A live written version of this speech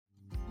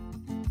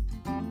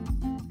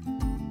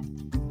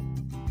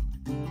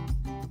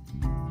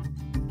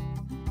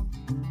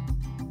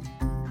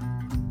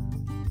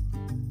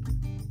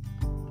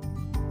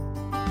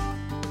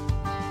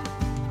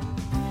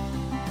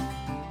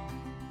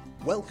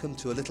Welcome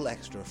to a little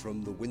extra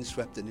from the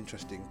Windswept and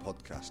Interesting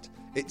podcast.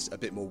 It's a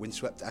bit more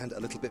windswept and a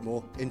little bit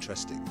more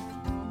interesting.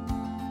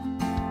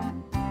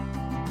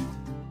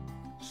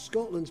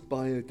 Scotland's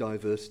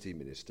Biodiversity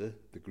Minister,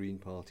 the Green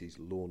Party's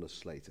Lorna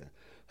Slater,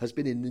 has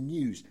been in the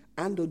news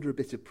and under a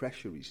bit of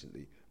pressure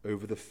recently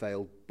over the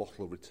failed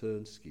bottle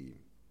return scheme.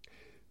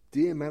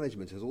 Deer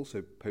management has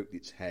also poked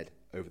its head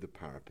over the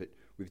parapet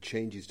with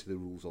changes to the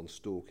rules on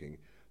stalking,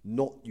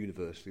 not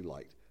universally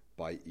liked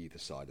by either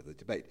side of the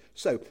debate.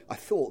 So I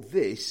thought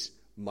this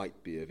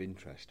might be of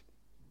interest.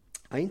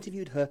 I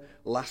interviewed her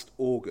last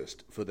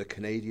August for the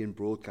Canadian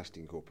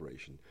Broadcasting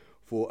Corporation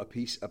for a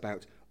piece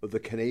about the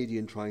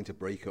Canadian trying to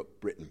break up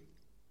Britain.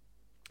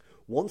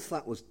 Once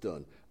that was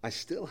done, I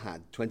still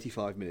had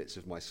 25 minutes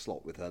of my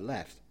slot with her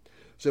left.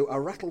 So I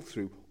rattled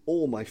through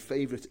all my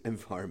favourite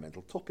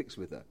environmental topics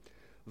with her.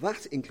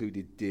 That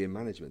included deer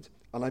management,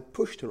 and I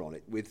pushed her on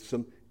it with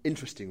some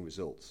interesting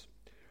results.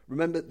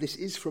 Remember, this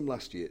is from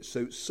last year,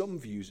 so some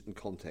views and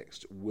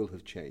context will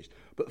have changed.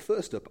 But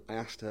first up, I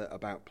asked her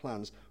about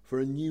plans for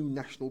a new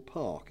national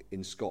park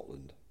in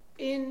Scotland.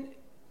 In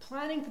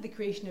planning for the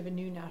creation of a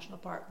new national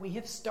park, we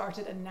have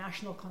started a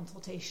national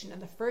consultation,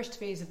 and the first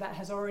phase of that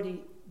has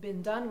already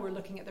been done. We're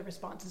looking at the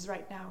responses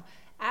right now,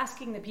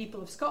 asking the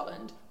people of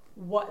Scotland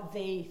what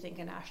they think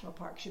a national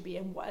park should be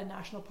and what a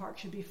national park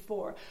should be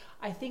for.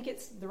 I think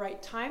it's the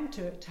right time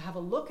to have a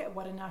look at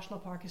what a national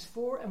park is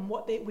for and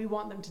what we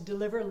want them to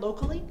deliver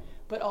locally,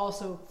 but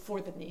also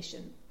for the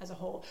nation as a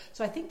whole.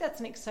 So I think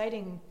that's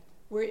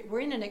we're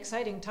in an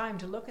exciting time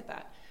to look at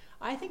that.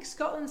 I think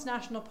Scotland's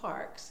national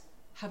parks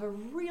have a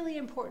really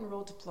important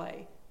role to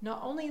play,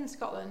 not only in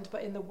Scotland,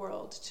 but in the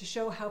world, to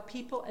show how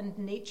people and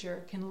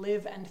nature can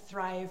live and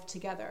thrive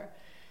together.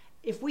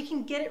 If we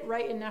can get it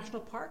right in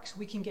national parks,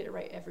 we can get it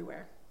right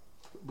everywhere.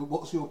 But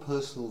what's your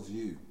personal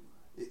view?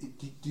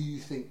 Do you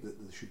think that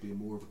there should be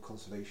more of a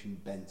conservation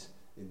bent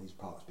in these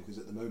parks? Because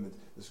at the moment,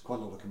 there's quite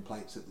a lot of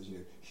complaints that there's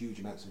huge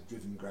amounts of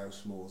driven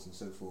grouse moors and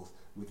so forth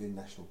within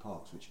national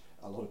parks, which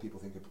a lot of people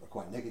think are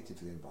quite negative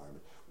for the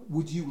environment.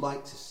 Would you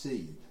like to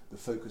see the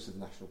focus of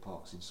national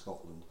parks in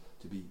Scotland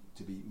to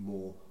be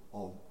more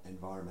on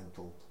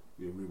environmental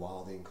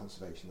rewilding,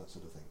 conservation, that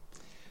sort of thing?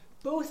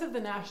 Both of the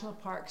national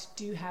parks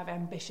do have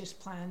ambitious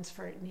plans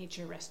for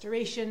nature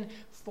restoration,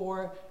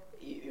 for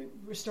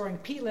restoring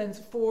peatlands,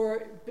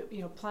 for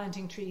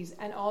planting trees,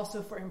 and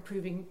also for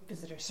improving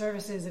visitor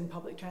services and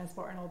public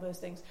transport and all those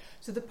things.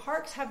 So the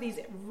parks have these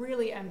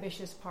really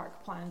ambitious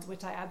park plans,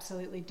 which I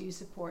absolutely do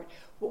support.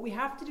 What we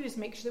have to do is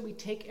make sure that we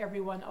take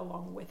everyone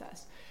along with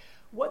us.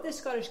 What the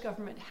Scottish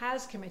Government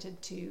has committed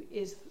to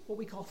is what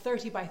we call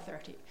 30 by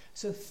 30.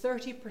 So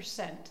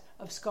 30%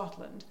 of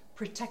Scotland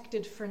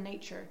protected for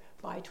nature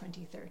by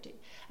 2030.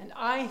 And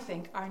I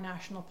think our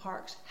national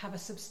parks have a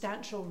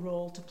substantial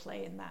role to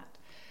play in that.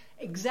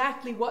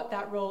 Exactly what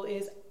that role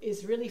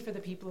is really for the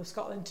people of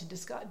Scotland to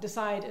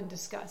decide and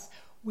discuss.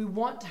 We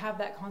want to have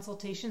that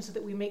consultation so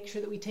that we make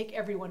sure that we take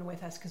everyone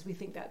with us, because we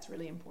think that's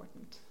really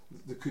important.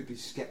 There could be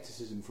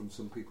scepticism from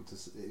some people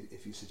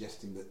if you're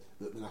suggesting that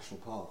the national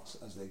parks,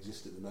 as they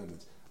exist at the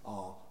moment,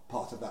 are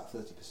part of that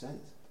 30%.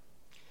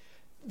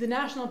 The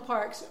national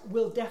parks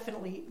will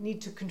definitely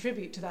need to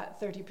contribute to that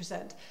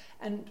 30%.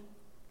 And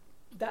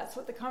that's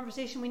what the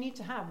conversation we need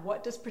to have.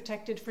 What does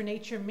protected for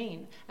nature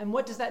mean? And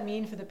what does that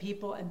mean for the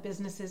people and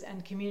businesses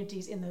and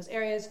communities in those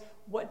areas?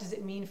 What does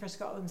it mean for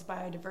Scotland's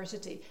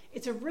biodiversity?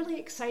 It's a really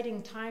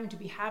exciting time to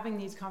be having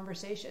these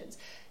conversations,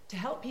 to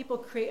help people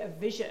create a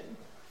vision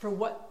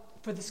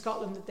for the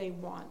Scotland that they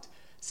want.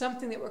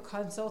 Something that we're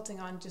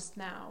consulting on just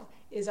now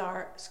is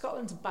our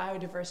Scotland's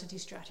biodiversity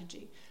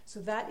strategy.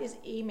 So that is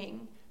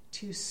aiming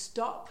to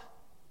stop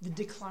the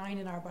decline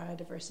in our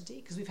biodiversity,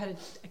 because we've had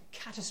a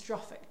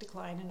catastrophic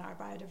decline in our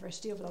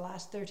biodiversity over the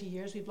last 30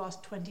 years. We've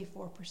lost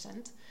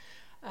 24%.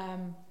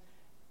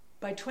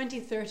 By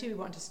 2030, we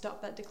want to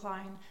stop that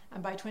decline,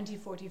 and by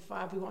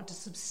 2045, we want to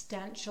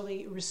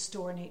substantially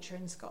restore nature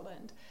in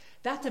Scotland.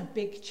 That's a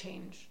big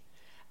change.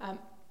 And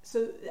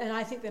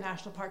I think the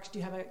national parks do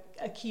have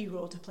a key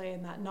role to play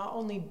in that, not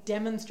only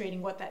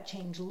demonstrating what that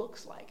change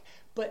looks like,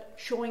 but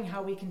showing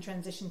how we can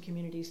transition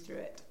communities through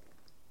it.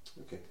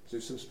 Okay, so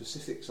some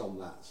specifics on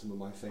that, some of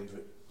my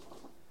favourite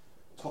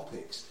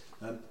topics.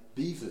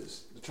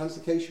 Beavers, the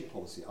translocation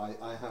policy,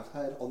 I have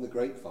heard on the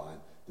grapevine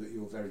that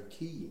you're very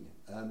keen.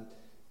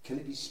 Can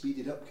it be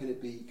speeded up? Can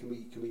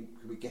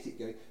we get it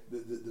going?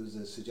 There was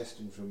a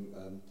suggestion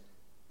from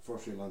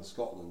Forestry and Land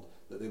Scotland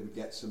that they would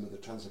get some of the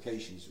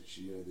translocations, which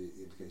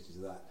the implications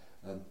of that,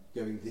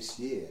 going this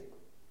year.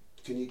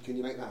 Can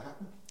you make that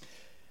happen?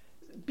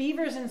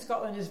 Beavers in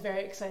Scotland is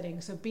very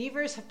exciting. So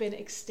beavers have been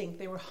extinct.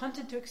 They were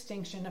hunted to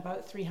extinction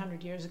about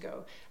 300 years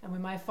ago. And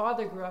when my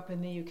father grew up in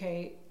the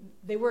UK,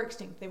 they were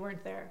extinct. They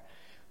weren't there.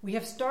 We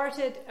have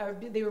started,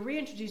 they were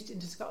reintroduced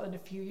into Scotland a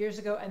few years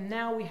ago, and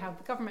now we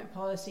have government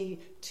policy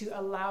to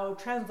allow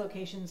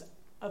translocations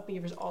of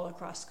beavers all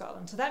across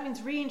Scotland. So that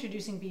means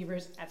reintroducing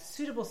beavers at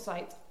suitable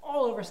sites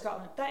all over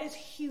Scotland. That is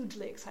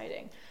hugely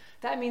exciting.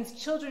 That means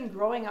children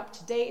growing up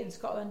today in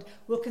Scotland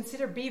will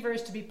consider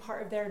beavers to be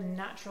part of their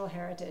natural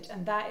heritage,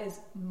 and that is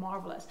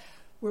marvellous.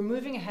 We're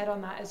moving ahead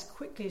on that as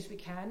quickly as we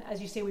can.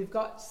 As you say, we've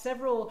got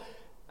several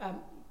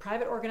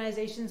private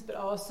organisations, but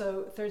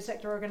also third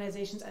sector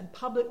organisations and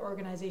public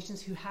organisations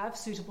who have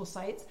suitable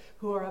sites,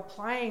 who are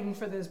applying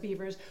for those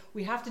beavers.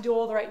 We have to do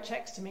all the right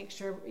checks to make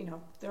sure,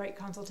 the right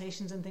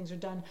consultations and things are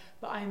done.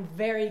 But I'm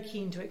very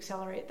keen to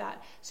accelerate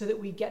that so that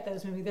we get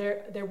those moving.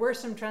 There were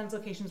some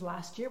translocations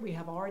last year. We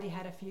have already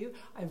had a few.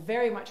 I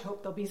very much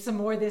hope there'll be some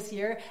more this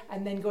year,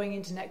 and then going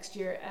into next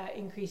year,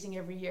 increasing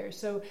every year.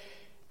 So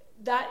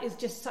that is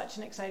just such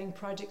an exciting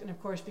project, and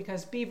of course,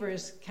 because beaver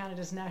is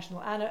Canada's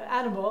national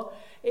animal,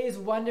 it is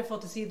wonderful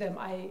to see them.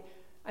 I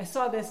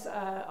saw this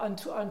on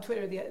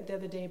Twitter the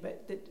other day,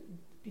 but that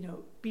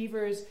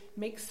beavers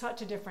make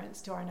such a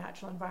difference to our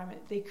natural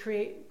environment. They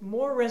create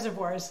more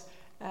reservoirs,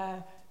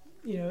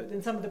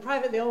 than some of the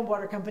privately owned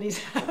water companies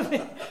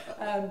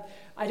have.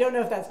 I don't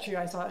know if that's true.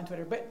 I saw it on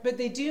Twitter, but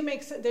they do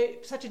make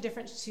such a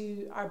difference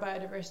to our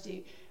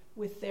biodiversity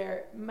with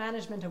their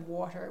management of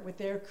water, with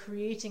their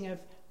creating of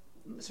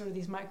sort of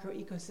these micro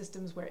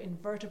ecosystems where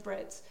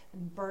invertebrates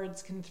and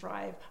birds can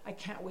thrive. I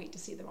can't wait to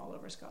see them all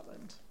over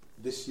Scotland.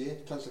 This year,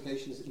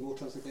 translocations, more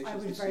translocations? I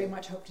would very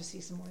much hope to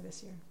see some more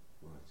this year.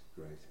 Right,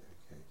 great,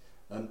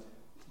 okay.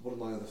 One of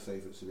my other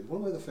favourite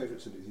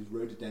subjects is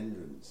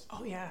rhododendrons.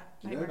 Oh yeah.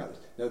 Do you know about this?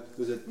 Now,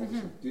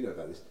 obviously, do you know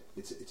about this?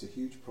 It's a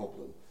huge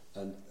problem,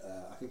 and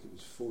I think it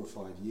was 4 or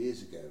 5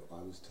 years ago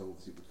I was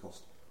told that it would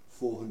cost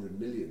 £400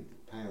 million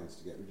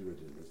to get rid of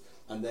rhododendrons,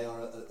 and they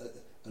are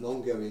an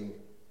ongoing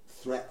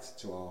threat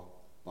to our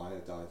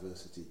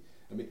biodiversity.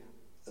 I mean,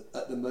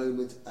 at the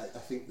moment, I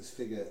think this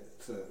figure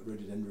for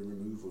rhododendron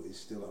removal is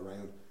still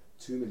around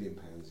 £2 million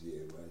a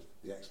year, whereas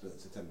the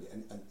experts are telling me,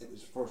 and it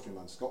was Forestry and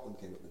Land Scotland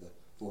came up with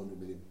a £400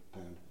 million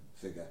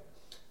figure.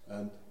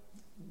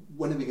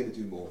 When are we going to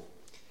do more?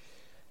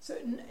 So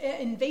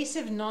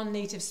invasive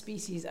non-native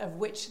species, of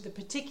which the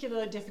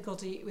particular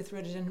difficulty with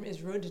rhododendron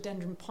is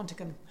Rhododendron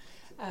ponticum,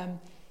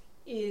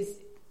 is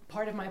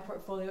part of my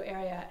portfolio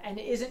area, and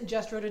it isn't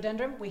just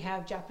rhododendron. We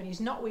have Japanese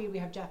knotweed, we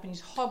have Japanese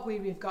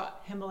hogweed, we've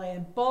got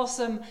Himalayan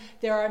balsam.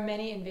 There are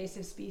many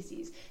invasive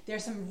species. There are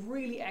some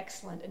really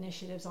excellent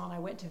initiatives on. I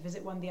went to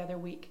visit one the other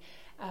week.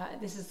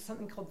 This is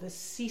something called the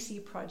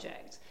CC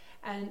project,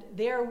 and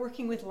they are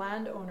working with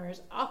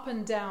landowners up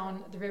and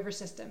down the river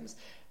systems.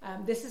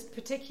 This is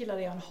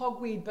particularly on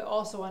hogweed, but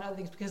also on other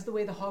things, because of the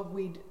way the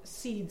hogweed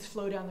seeds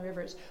flow down the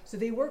rivers. So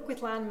they work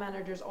with land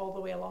managers all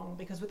the way along,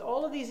 because with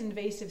all of these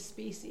invasive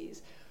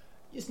species,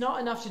 it's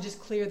not enough to just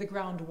clear the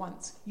ground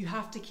once. You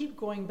have to keep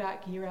going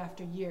back year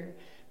after year.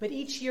 But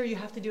each year you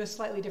have to do a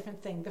slightly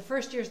different thing. The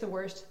first year is the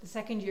worst. The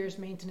second year is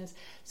maintenance.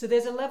 So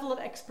there's a level of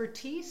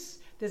expertise.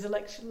 There's a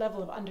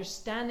level of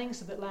understanding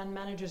so that land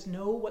managers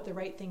know what the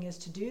right thing is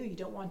to do. You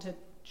don't want to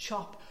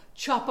chop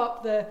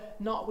up the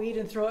knotweed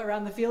and throw it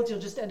around the field. You'll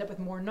just end up with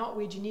more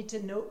knotweed. You need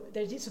to know.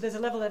 So there's a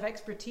level of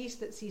expertise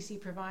that CC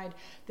provide.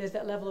 There's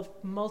that level of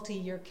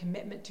multi-year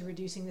commitment to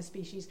reducing the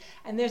species.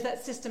 And there's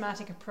that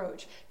systematic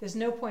approach. There's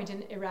no point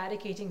in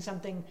eradicating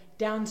something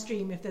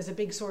downstream if there's a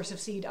big source of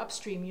seed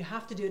upstream. You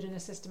have to do it in a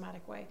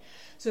systematic way.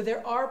 So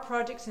there are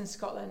projects in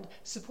Scotland,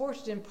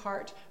 supported in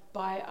part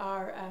by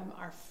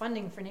our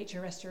funding for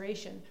nature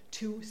restoration,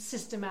 to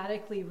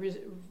systematically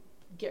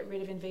get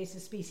rid of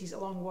invasive species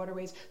along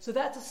waterways. So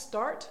that's a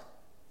start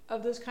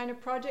of those kind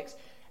of projects.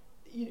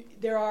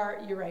 There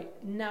are, you're right,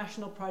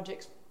 national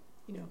projects,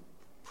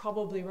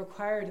 probably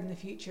required in the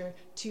future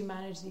to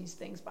manage these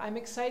things. But I'm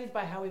excited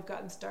by how we've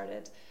gotten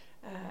started,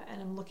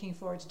 and I'm looking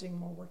forward to doing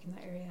more work in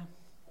that area.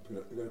 I'm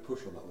going to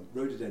push on that one.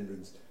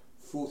 Rhododendrons,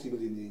 40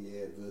 million a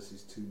year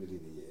versus 2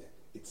 million a year.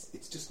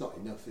 It's just not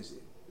enough, is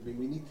it? I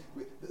mean,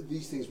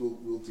 these things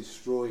will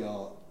destroy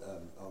our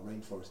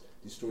rainforest,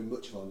 destroy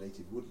much of our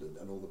native woodland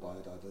and all the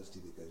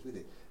biodiversity that goes with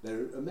it.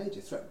 They're a major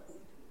threat.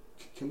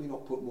 Can we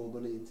not put more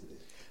money into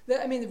this?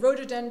 The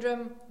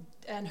rhododendron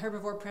and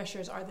herbivore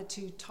pressures are the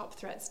two top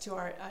threats to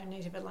our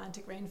native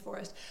Atlantic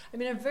rainforest. I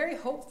mean, I'm very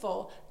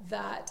hopeful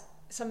that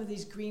some of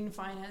these green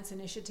finance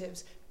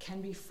initiatives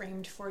can be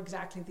framed for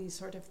exactly these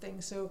sort of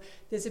things. So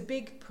there's a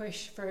big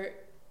push for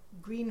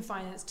green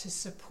finance to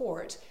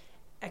support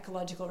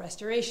ecological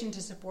restoration,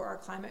 to support our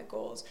climate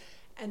goals.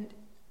 And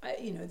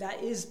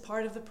that is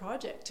part of the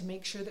project, to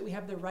make sure that we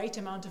have the right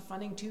amount of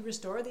funding to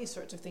restore these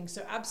sorts of things.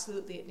 So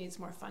absolutely it needs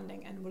more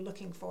funding, and we're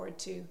looking forward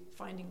to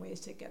finding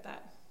ways to get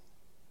that.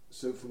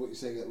 So from what you're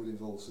saying, that would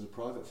involve sort of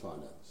private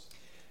finance?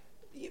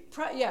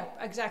 Yeah,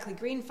 exactly.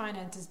 Green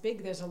finance is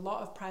big. There's a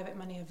lot of private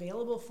money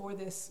available for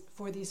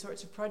these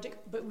sorts of projects,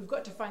 but we've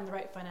got to find the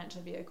right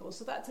financial vehicles.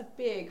 So that's a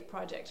big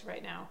project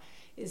right now,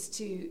 is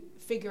to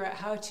figure out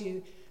how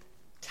to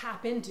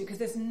tap into, because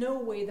there's no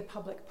way the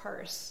public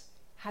purse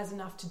has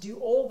enough to do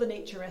all the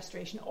nature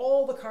restoration,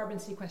 all the carbon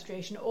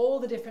sequestration, all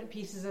the different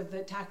pieces of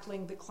the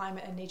tackling the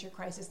climate and nature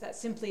crisis. That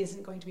simply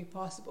isn't going to be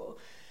possible.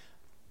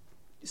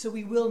 So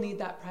we will need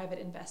that private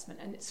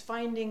investment, and it's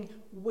finding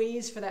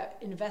ways for that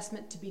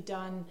investment to be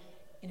done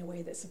in a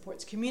way that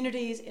supports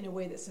communities, in a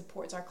way that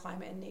supports our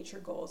climate and nature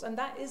goals. And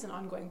that is an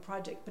ongoing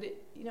project, but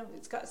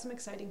it's got some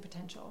exciting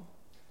potential.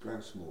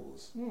 Grouse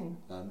moors.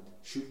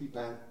 Should we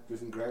ban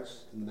driven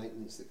grouse and the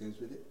maintenance that goes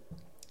with it?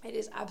 It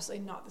is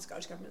absolutely not the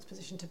Scottish Government's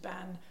position to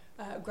ban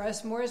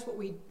grouse moors. What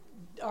we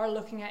are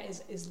looking at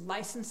is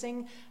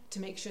licensing to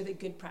make sure that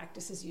good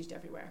practice is used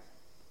everywhere.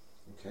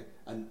 Okay,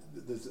 and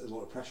there's a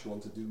lot of pressure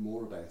on to do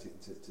more about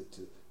it,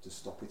 to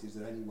stop it. Is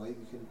there any way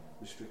we can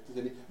restrict it?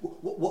 I mean,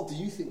 what do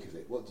you think of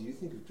it? What do you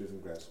think of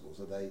driven grouse moors?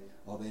 Are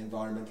they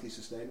environmentally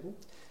sustainable?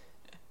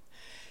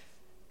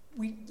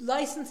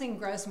 Licensing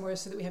grouse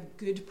moors so that we have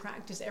good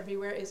practice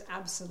everywhere is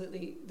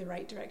absolutely the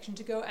right direction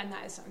to go, and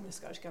that is something the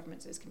Scottish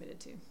Government is committed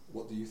to.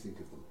 What do you think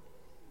of them?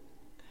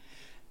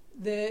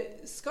 The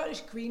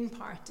Scottish Green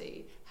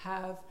Party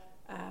have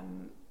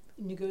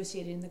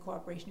negotiated in the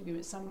cooperation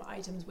agreement some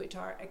items which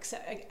are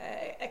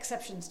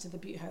exceptions to the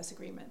Butte House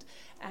Agreement,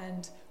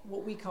 and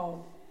what we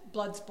call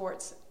blood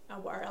sports,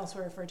 or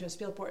elsewhere referred to as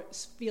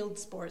field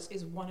sports,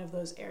 is one of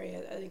those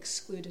areas, an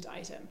excluded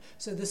item.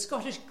 So the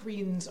Scottish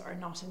Greens are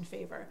not in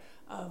favour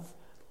of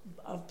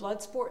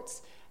blood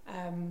sports.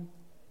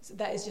 So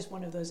that is just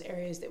one of those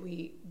areas that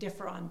we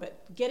differ on.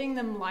 But getting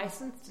them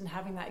licensed and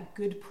having that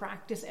good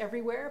practice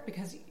everywhere,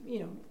 because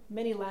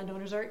many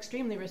landowners are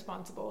extremely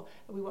responsible,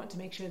 and we want to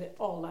make sure that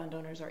all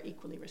landowners are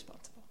equally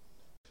responsible.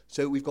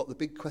 So we've got the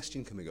big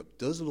question coming up.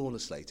 Does Lorna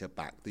Slater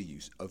back the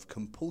use of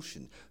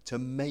compulsion to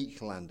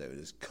make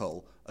landowners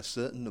cull a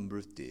certain number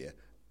of deer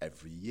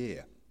every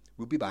year?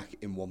 We'll be back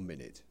in 1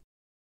 minute.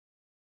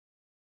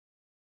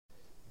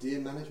 Deer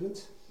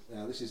management.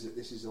 Now this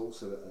is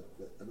also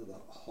another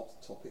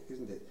hot topic,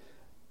 isn't it?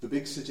 The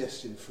big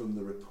suggestion from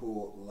the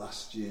report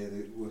last year,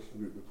 the working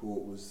group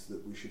report, was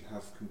that we should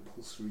have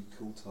compulsory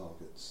cull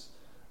targets.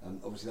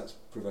 Obviously that's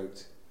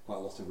provoked quite a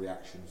lot of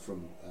reaction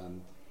from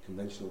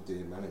conventional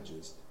deer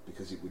managers,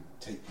 because it would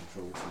take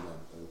control from them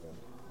over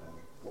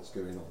what's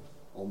going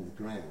on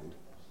the ground.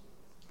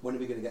 When are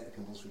we going to get the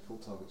compulsory cull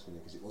targets from you?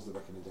 Because it was the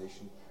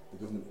recommendation, the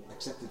government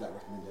accepted that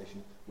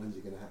recommendation. When's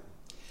it going to happen?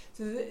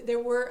 So there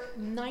were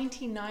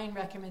 99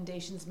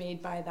 recommendations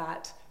made by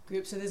that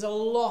group, so there's a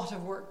lot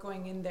of work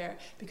going in there,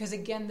 because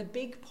again, the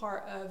big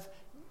part of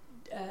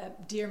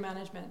deer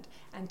management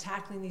and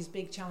tackling these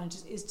big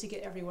challenges is to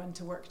get everyone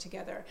to work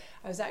together.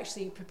 I was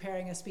actually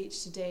preparing a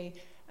speech today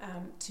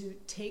to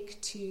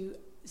take to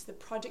the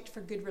Project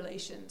for Good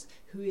Relations,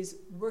 who is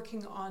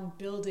working on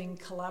building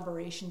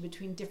collaboration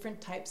between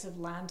different types of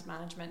land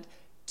management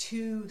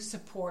to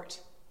support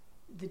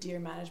the deer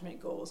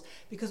management goals,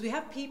 because we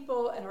have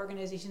people and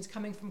organizations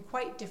coming from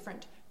quite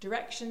different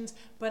directions,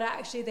 but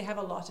actually they have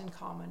a lot in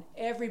common.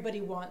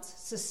 Everybody wants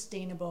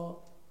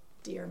sustainable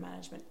deer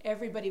management.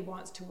 Everybody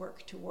wants to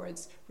work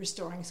towards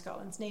restoring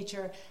Scotland's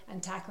nature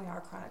and tackling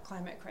our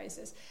climate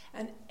crisis.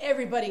 And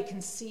everybody can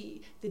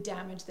see the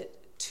damage that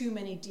too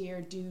many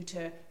deer do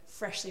to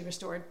freshly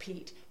restored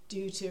peat,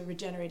 due to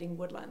regenerating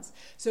woodlands.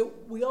 So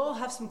we all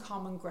have some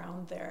common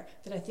ground there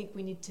that I think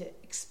we need to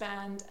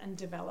expand and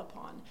develop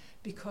on,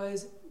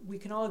 because we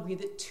can all agree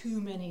that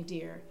too many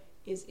deer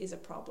is a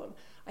problem.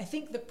 I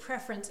think the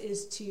preference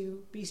is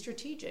to be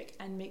strategic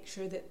and make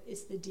sure that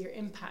it's the deer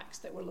impacts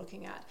that we're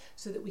looking at,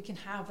 so that we can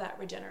have that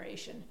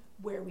regeneration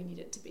where we need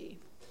it to be.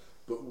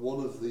 But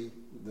one of the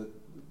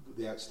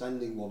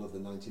outstanding one of the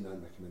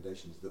 99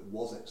 recommendations that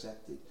was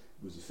accepted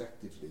was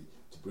effectively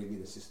to bring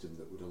in a system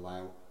that would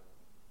allow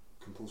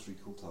compulsory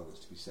cull targets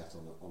to be set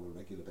on a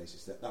regular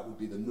basis. That would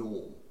be the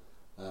norm.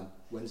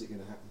 When's it going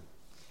to happen?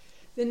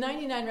 The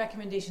 99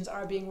 recommendations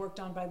are being worked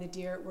on by the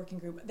Deer Working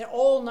Group.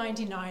 All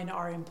 99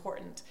 are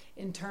important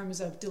in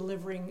terms of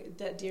delivering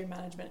that deer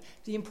management.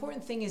 The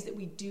important thing is that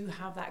we do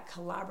have that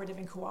collaborative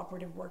and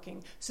cooperative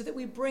working, so that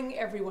we bring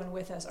everyone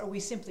with us, or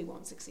we simply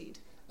won't succeed.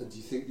 And do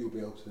you think you'll be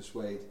able to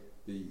persuade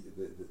the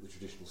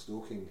traditional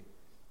stalking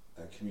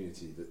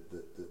community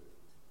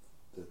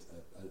that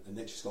a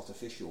Nature Scot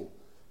official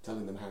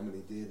telling them how many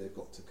deer they've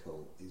got to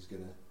cull is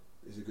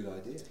a good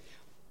idea?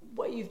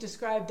 What you've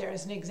described there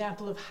is an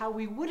example of how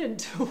we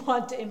wouldn't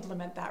want to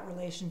implement that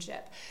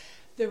relationship.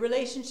 The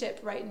relationship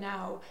right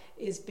now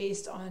is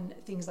based on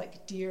things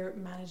like deer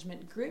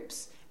management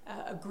groups,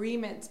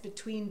 agreements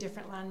between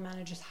different land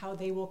managers, how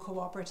they will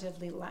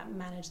cooperatively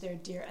manage their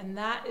deer, and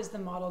that is the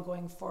model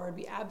going forward.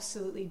 We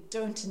absolutely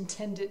don't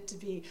intend it to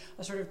be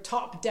a sort of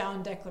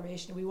top-down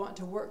declaration. We want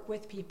to work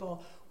with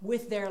people,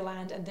 with their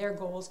land and their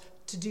goals,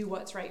 to do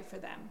what's right for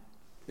them.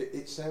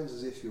 It sounds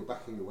as if you're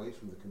backing away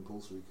from the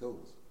compulsory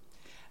culls.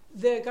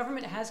 The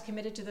government has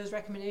committed to those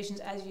recommendations,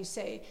 as you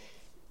say.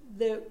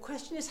 The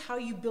question is how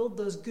you build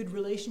those good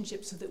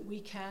relationships so that we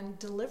can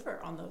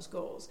deliver on those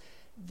goals.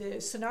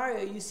 The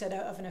scenario you set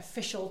out of an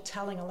official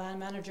telling a land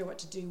manager what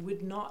to do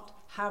would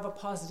not have a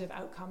positive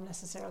outcome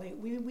necessarily.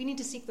 We need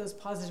to seek those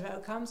positive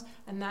outcomes,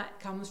 and that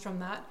comes from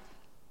that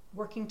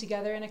working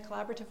together in a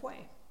collaborative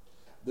way.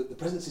 The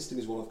present system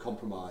is one of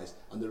compromise,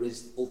 and there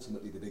is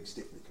ultimately the big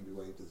stick that can be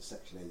waved at the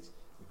Section 8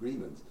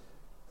 agreement.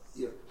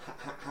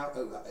 How,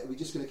 are we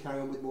just going to carry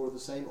on with more of the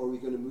same, or are we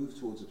going to move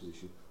towards a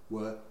position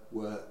where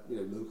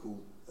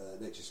local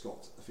Nature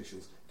Scott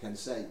officials can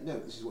say, no,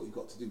 this is what you've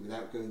got to do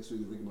without going through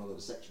the rigmarole of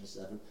a Section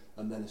 7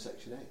 and then a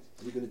Section 8.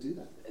 Are we going to do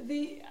that?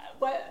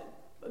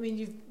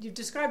 You've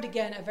described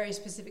again a very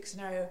specific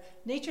scenario.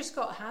 Nature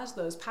Scott has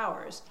those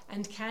powers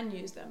and can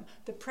use them.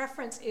 The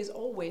preference is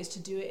always to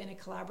do it in a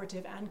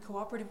collaborative and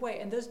cooperative way.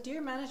 And those deer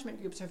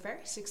management groups are very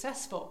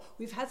successful.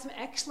 We've had some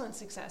excellent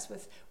success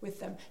with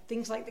them.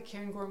 Things like the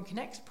Cairngorm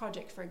Connects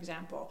project, for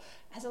example,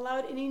 has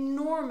allowed an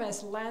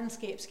enormous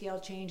landscape scale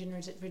change in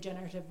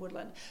regenerative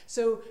woodland.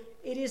 So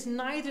it is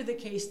neither the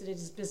case that it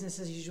is business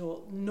as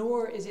usual,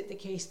 nor is it the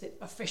case that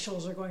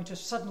officials are going to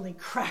suddenly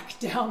crack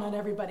down on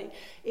everybody.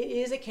 It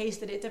is a case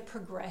that it's a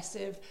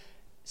progressive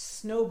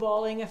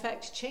snowballing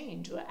effect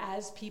change.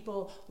 As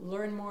people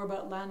learn more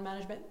about land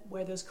management,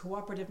 where those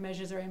cooperative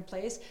measures are in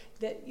place,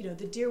 that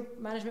the deer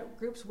management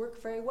groups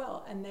work very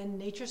well. And then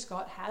Nature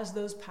Scott has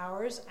those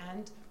powers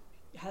and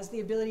has the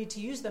ability to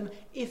use them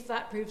if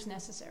that proves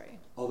necessary.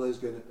 Are those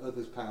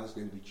powers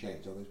going to be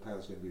changed? Are those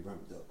powers going to be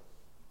ramped up?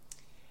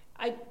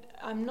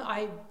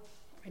 I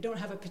don't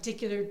have a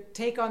particular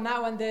take on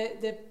that one.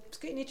 The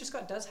Nature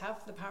Scott does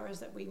have the powers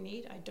that we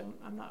need.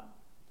 I'm not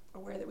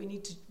aware that we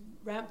need to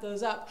ramp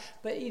those up.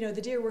 But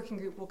the Deer Working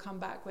Group will come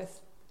back with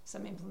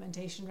some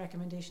implementation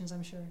recommendations,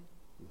 I'm sure.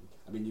 Mm-hmm.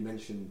 I mean, you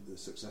mentioned the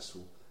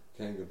successful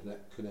Cairngorm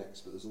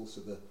Connects, but there's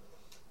also the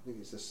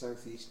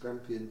South East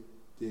Grampian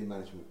Deer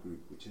Management Group,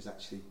 which has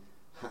actually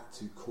had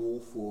to call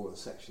for a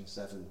Section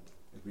 7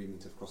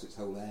 agreement across its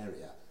whole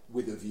area,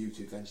 with a view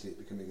to eventually it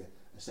becoming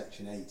a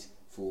Section 8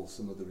 for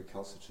some of the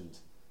recalcitrant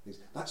things.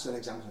 That's an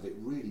example of it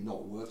really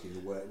not working,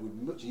 where it would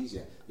be much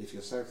easier if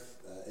your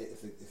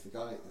if the guy,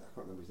 I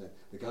can't remember his name,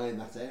 the guy in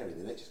that area,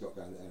 the Nature Scott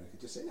guy in that area,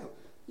 could just say, no,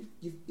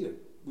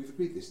 we've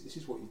agreed this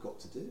is what you've got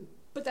to do.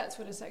 But that's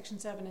what a Section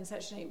 7 and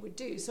Section 8 would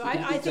do. So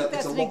I think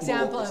that's an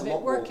example of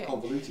it working.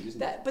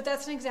 But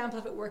that's an example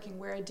of it working,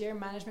 where a deer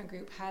management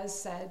group has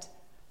said,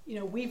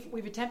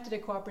 we've attempted a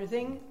cooperative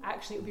thing.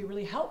 Actually, it would be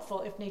really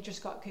helpful if Nature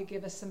Scott could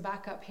give us some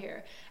backup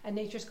here, and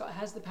Nature Scott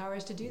has the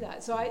powers to do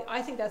that. So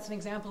I think that's an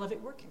example of it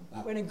working.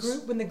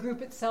 When the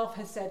group itself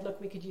has said,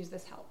 look, we could use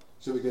this help.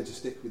 So we're going to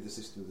stick with the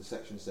system of the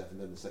Section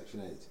 7 and the Section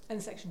 8? And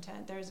the Section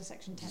 10. There is a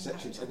Section 10.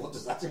 Section 10, what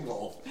does that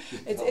involve?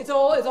 It's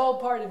all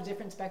part of a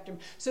different spectrum.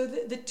 So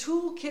the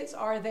toolkits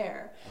are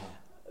there.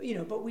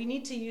 But we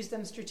need to use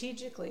them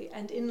strategically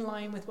and in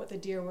line with what the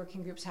deer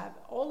working groups have.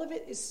 All of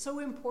it is so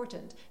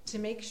important to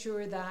make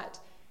sure that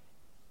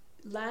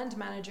land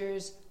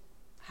managers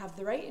have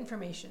the right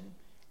information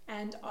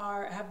and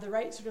have the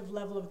right sort of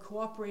level of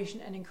cooperation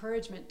and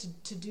encouragement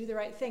to do the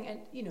right thing.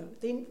 And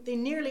they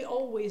nearly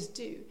always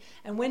do.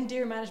 And when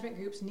deer management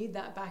groups need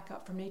that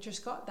backup from Nature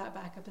Scott, that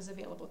backup is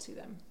available to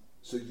them.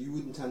 So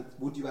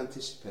would you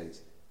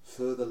anticipate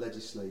further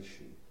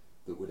legislation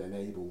that would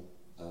enable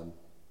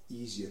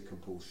easier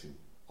compulsion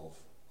of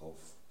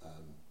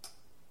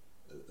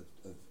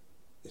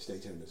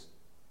estate owners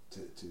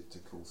to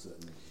call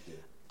certain members of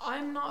deer?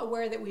 I'm not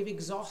aware that we've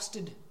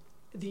exhausted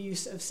the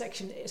use of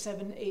Section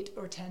 7, 8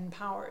 or 10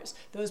 powers.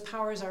 Those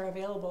powers are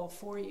available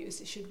for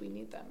use should we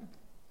need them.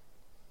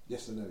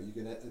 Yes or no?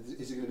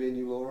 Is there going to be a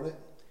new law on it?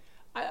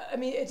 I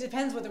mean, it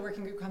depends what the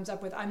working group comes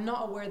up with. I'm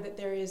not aware that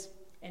there is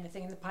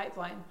anything in the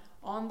pipeline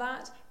on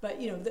that, but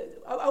I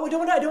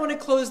don't want to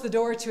close the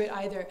door to it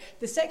either.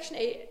 The Section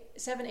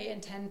 7, 8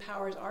 and 10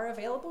 powers are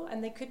available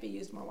and they could be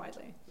used more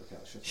widely. Okay,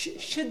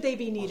 should they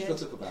be needed? I'll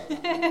shut up about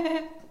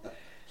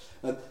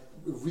that.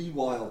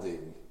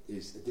 Rewilding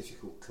is a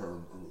difficult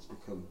term and it's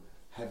become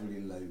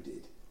heavily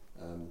loaded.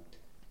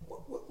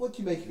 What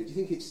do you make of it? Do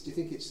you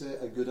think it's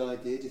a good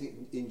idea? Do you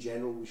think in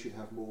general we should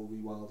have more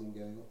rewilding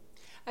going on?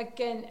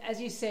 Again,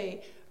 as you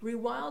say,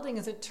 rewilding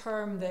is a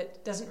term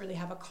that doesn't really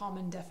have a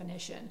common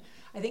definition.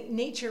 I think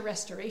nature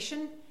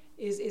restoration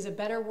is a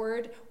better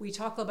word. We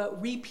talk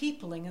about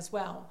repeopling as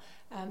well.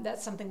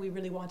 That's something we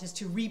really want, is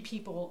to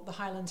repeople the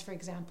Highlands, for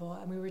example.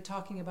 And we were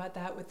talking about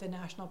that with the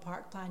National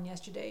Park Plan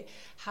yesterday.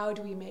 How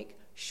do we make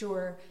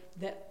sure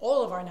that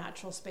all of our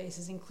natural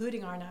spaces,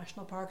 including our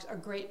national parks, are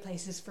great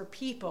places for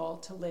people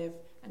to live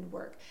and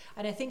work?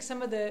 And I think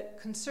some of the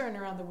concern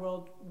around the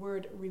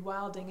word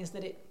rewilding is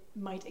that it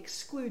might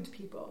exclude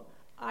people.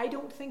 I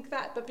don't think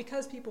that, but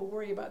because people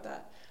worry about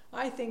that,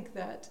 I think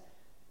that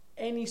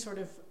any sort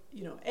of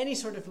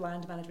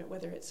land management,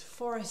 whether it's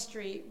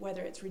forestry,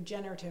 whether it's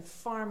regenerative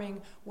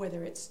farming,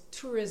 whether it's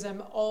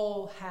tourism,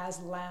 all has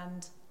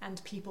land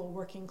and people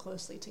working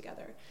closely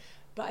together.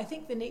 But I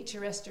think the nature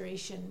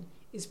restoration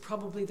is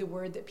probably the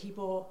word that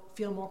people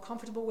feel more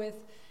comfortable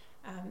with.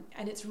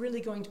 And it's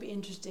really going to be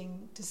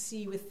interesting to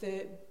see with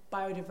the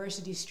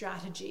biodiversity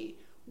strategy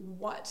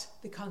what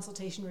the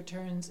consultation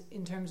returns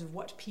in terms of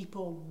what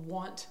people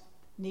want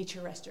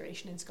nature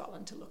restoration in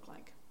Scotland to look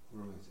like.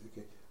 Right,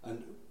 okay.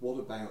 And what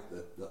about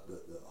the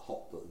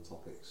hot button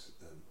topics?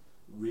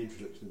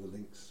 Reintroduction of the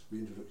lynx,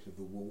 reintroduction of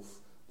the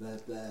wolf.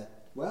 The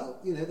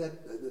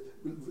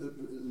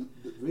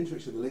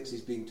reintroduction of the lynx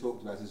is being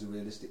talked about as a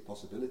realistic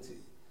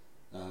possibility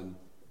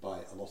by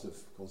a lot of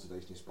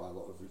conservationists, by a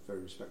lot of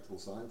very respectable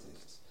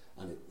scientists,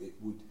 and it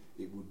would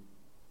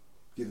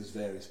give us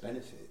various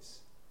benefits.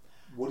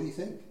 What do you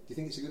think? Do you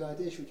think it's a good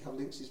idea? Should we have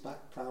lynxes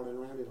back prowling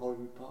around in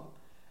Hollywood Park?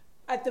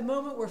 At the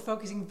moment, we're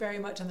focusing very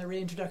much on the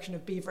reintroduction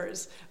of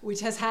beavers,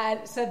 which has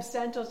had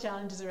substantial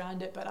challenges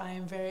around it, but I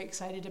am very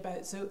excited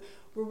about. So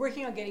we're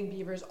working on getting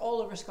beavers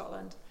all over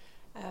Scotland.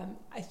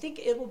 I think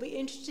it will be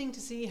interesting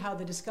to see how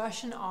the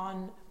discussion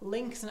on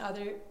lynx and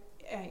other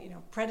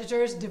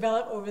predators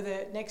develop over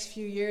the next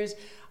few years.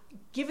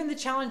 Given the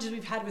challenges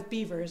we've had with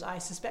beavers, I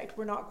suspect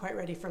we're not quite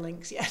ready for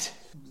lynx yet.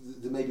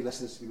 There may be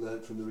lessons to be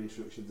learned from the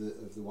reintroduction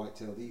of the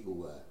white-tailed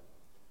eagle there,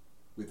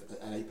 with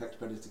an apex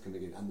predator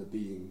coming in and there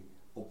being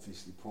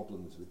obviously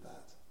problems with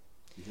that.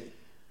 Do you think?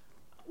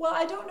 Well,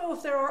 I don't know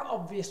if there are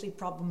obviously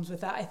problems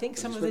with that. I think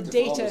some of the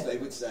data, data, they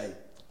would say.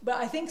 But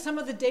I think some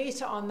of the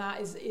data on that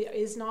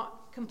is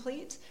not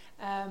complete.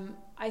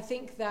 I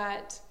think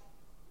that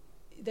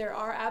there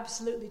are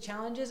absolutely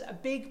challenges. A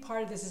big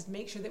part of this is to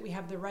make sure that we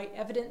have the right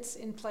evidence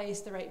in place,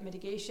 the right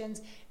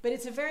mitigations. But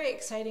it's a very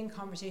exciting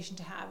conversation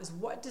to have, is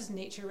what does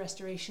nature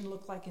restoration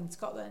look like in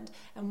Scotland?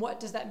 And what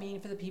does that mean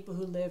for the people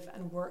who live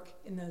and work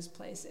in those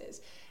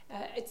places?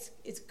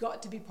 It's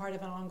got to be part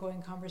of an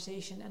ongoing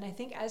conversation. And I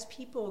think as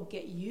people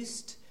get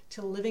used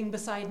to living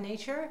beside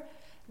nature,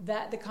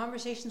 that the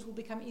conversations will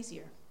become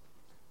easier.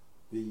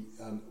 The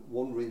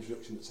one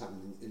reintroduction that's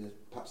happened in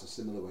perhaps a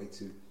similar way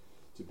to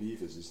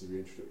beavers is the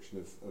reintroduction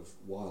of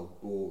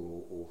wild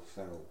boar or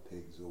feral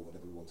pigs or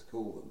whatever we want to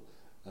call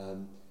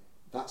them.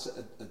 That's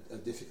a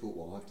difficult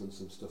one. I've done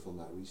some stuff on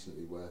that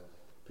recently where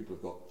people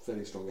have got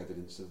fairly strong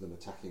evidence of them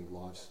attacking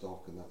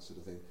livestock and that sort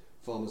of thing.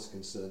 Farmers are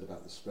concerned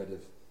about the spread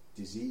of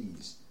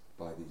disease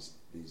by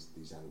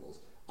these animals,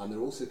 and they're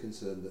also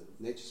concerned that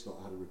Nature Scott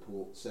had a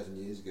report 7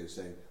 years ago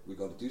saying we've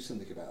got to do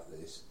something about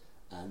this,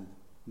 and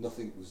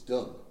nothing was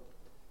done.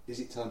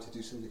 Is it time to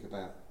do something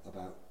about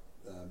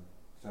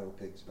feral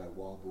pigs, about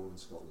wild boar in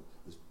Scotland?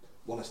 There's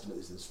one estimate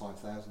is there's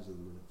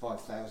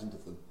 5,000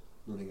 of them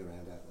running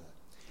around out there.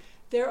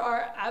 There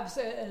are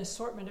absolutely an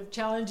assortment of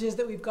challenges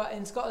that we've got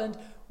in Scotland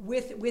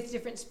with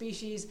different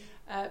species.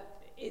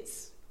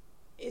 It's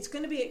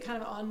going to be a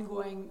kind of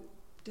ongoing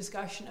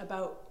discussion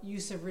about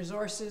use of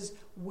resources,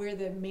 where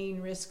the main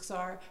risks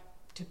are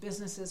to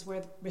businesses, where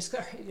the risks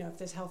are, if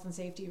there's health and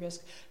safety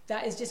risk.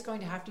 That is just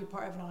going to have to be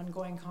part of an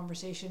ongoing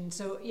conversation.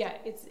 So yeah,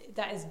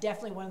 that is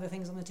definitely one of the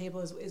things on the table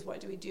is what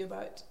do we do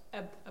about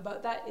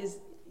that is,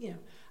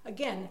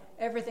 again,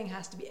 everything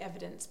has to be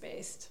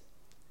evidence-based.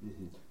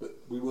 Mm-hmm. But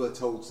we were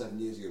told 7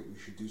 years ago we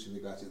should do something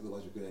about it,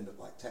 otherwise we're going to end up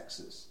like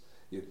Texas.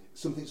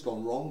 Something's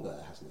gone wrong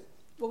there, hasn't it?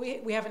 Well,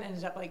 we haven't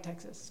ended up like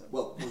Texas. So.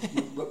 Well,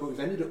 but we've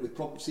ended up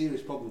with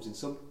serious problems in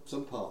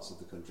some parts of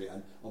the country,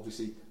 and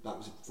obviously that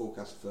was a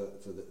forecast for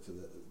the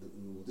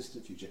more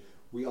distant future.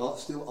 We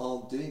still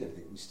aren't doing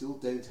anything. We still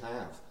don't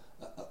have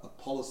a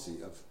policy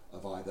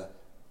of either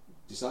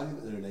deciding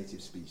that they're a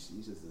native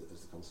species, as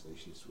the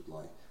conservationists would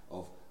like,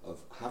 of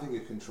having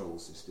a control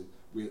system.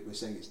 We're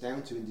saying it's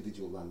down to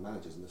individual land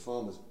managers, and the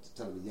farmers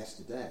telling me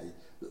yesterday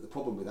that the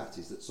problem with that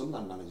is that some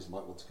land managers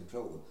might want to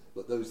control them,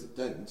 but those that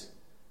don't,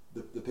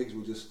 the pigs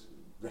will just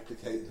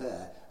replicate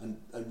there and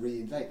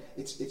reinvade.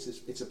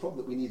 It's a problem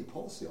that we need a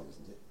policy on,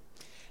 isn't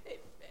it?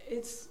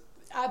 It's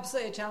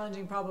absolutely a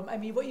challenging problem. I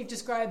mean, what you've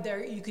described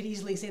there, you could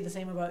easily say the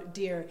same about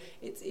deer.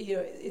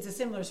 It's a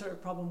similar sort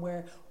of problem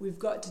where we've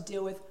got to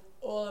deal with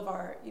all of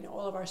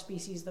our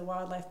species, the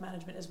wildlife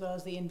management, as well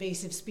as the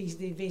invasive species,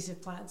 the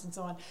invasive plants, and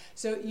so on.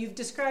 So you've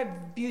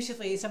described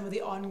beautifully some of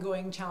the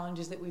ongoing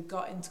challenges that we've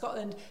got in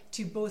Scotland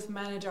to both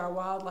manage our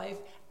wildlife,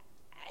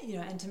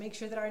 and to make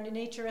sure that our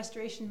nature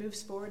restoration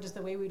moves forward as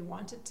the way we'd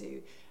want it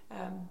to.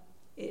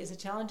 It is a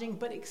challenging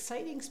but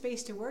exciting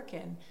space to work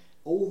in.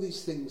 All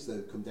these things,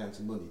 though, come down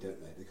to money, don't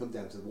they? They come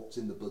down to what's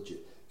in the budget.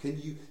 Do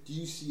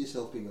you see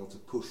yourself being able to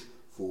push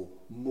for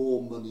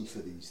more money for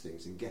these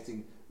things and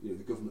getting the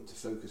government to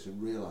focus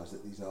and realise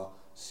that these are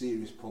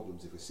serious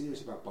problems? If we're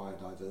serious about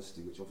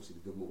biodiversity, which obviously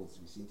the government wants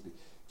to be seen to be,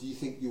 do you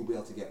think you'll be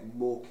able to get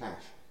more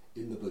cash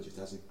in the budget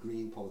as a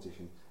Green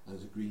politician and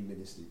as a Green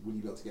minister? Will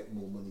you be able to get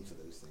more money for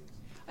those things?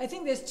 I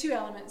think there's two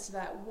elements to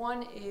that.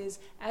 One is,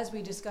 as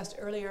we discussed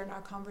earlier in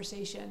our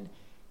conversation,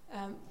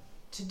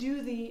 to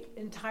do the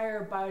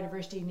entire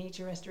biodiversity,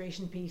 nature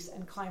restoration piece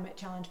and climate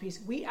challenge piece,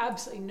 we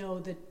absolutely know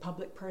that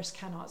public purse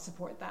cannot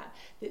support that.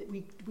 That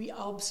we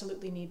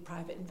absolutely need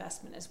private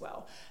investment as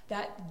well.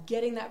 That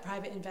getting that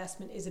private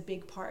investment is a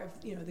big part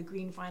of the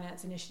green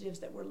finance initiatives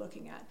that we're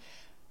looking at.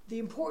 The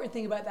important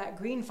thing about that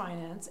green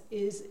finance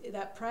is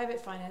that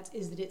private finance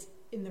is that it's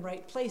in the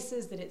right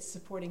places, that it's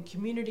supporting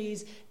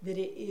communities, that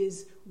it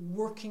is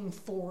working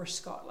for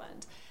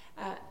Scotland.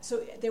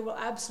 So there will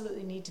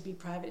absolutely need to be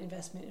private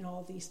investment in all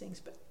of these things,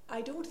 but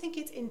I don't think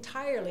it's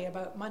entirely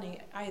about money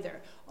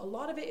either. A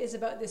lot of it is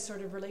about this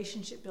sort of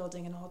relationship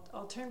building, and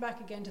I'll turn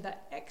back again to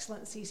that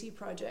excellent CC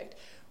project,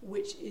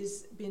 which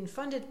is been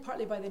funded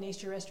partly by the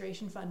Nature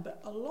Restoration Fund,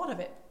 but a lot of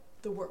it,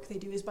 the work they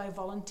do, is by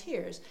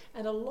volunteers,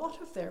 and a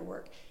lot of their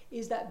work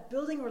is that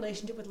building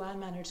relationship with land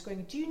managers,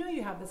 going, do you know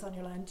you have this on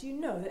your land? Do you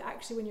know that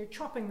actually when you're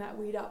chopping that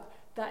weed up,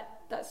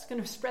 that's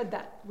going to spread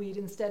that weed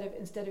instead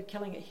of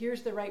killing it.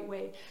 Here's the right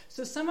way.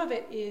 So some of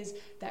it is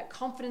that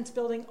confidence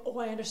building. Oh,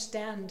 I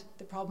understand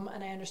the problem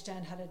and I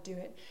understand how to do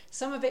it.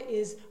 Some of it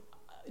is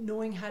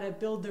knowing how to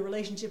build the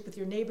relationship with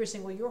your neighbor,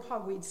 saying, well, you're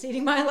hogweed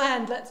seeding my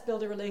land, let's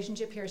build a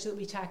relationship here so that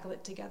we tackle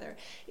it together.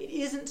 It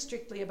isn't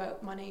strictly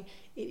about money.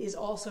 It is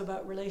also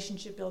about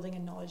relationship building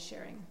and knowledge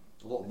sharing.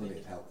 A lot of money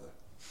would help, though.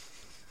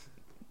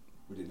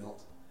 Would it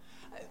not?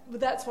 But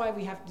that's why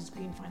we have these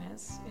green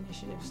finance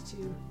initiatives,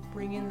 to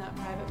bring in that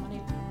private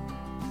money.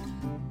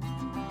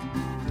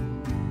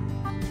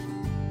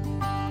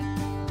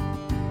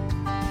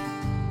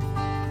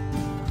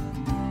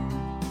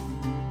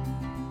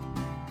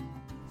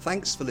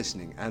 Thanks for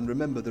listening, and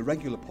remember the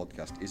regular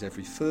podcast is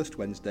every first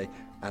Wednesday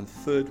and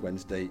third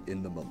Wednesday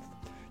in the month.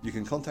 You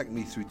can contact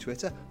me through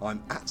Twitter. I'm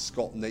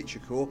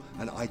 @ScottNatureCore,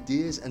 and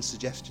ideas and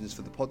suggestions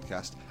for the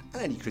podcast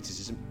and any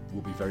criticism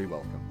will be very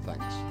welcome.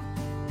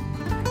 Thanks.